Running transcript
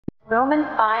Romans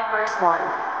 5 verse 1.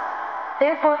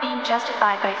 Therefore being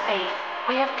justified by faith,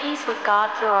 we have peace with God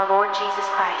through our Lord Jesus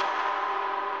Christ.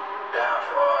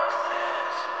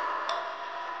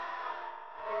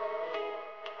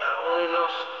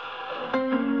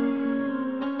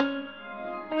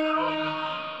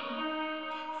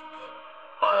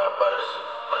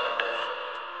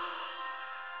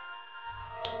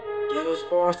 Give us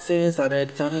for our sins, all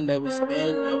that time that we spent,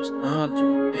 that was time to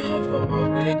repent from our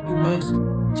wicked ways.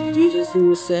 To Jesus he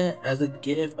was sent as a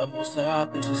gift, a most high,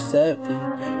 which is set for you,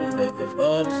 and faith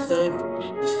for the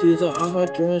Savior. He sees all our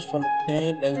dreams from the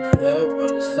pain that we have on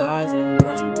the sides, and he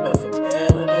knows we pray for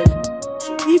better days.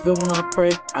 So even when I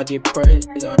pray, I get praise,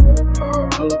 cause I know the power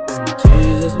all up in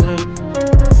Jesus' name.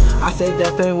 I say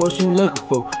that ain't what you looking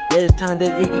for. Every time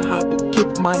that you can hop and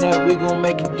keep my head, we gon'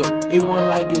 make it through. Even when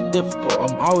life get difficult,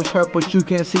 I'm always hurt, but you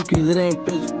can't see cause it ain't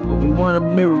physical. We want a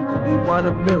miracle, we want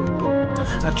a miracle.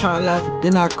 I try to laugh,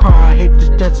 then I cry, I hate the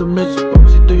stress of miserable.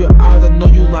 See through your eyes, I know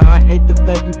you lie, I hate the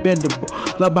fact you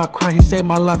bendable. Love by Christ, he saved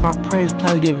my life, I pray it's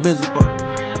time to get visible.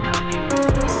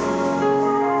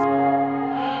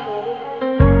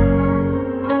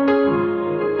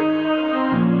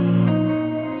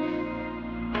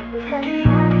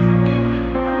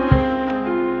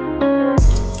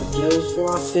 Forgive us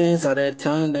for our sins, all that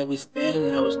time that we spent,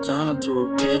 now it's time to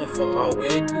repent from our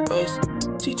wicked ways.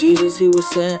 See Jesus, he was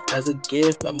sent as a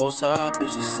gift, my most high, which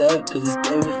is set, cause he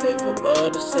gave us faithful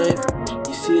blood to save.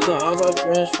 He sees all of our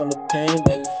dreams from the pain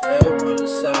that we felt on the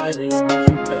side, and he knows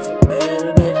we pray for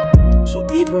better days. So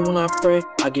even when I pray,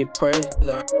 I get praise, cause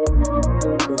I know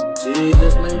in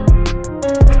Jesus' name.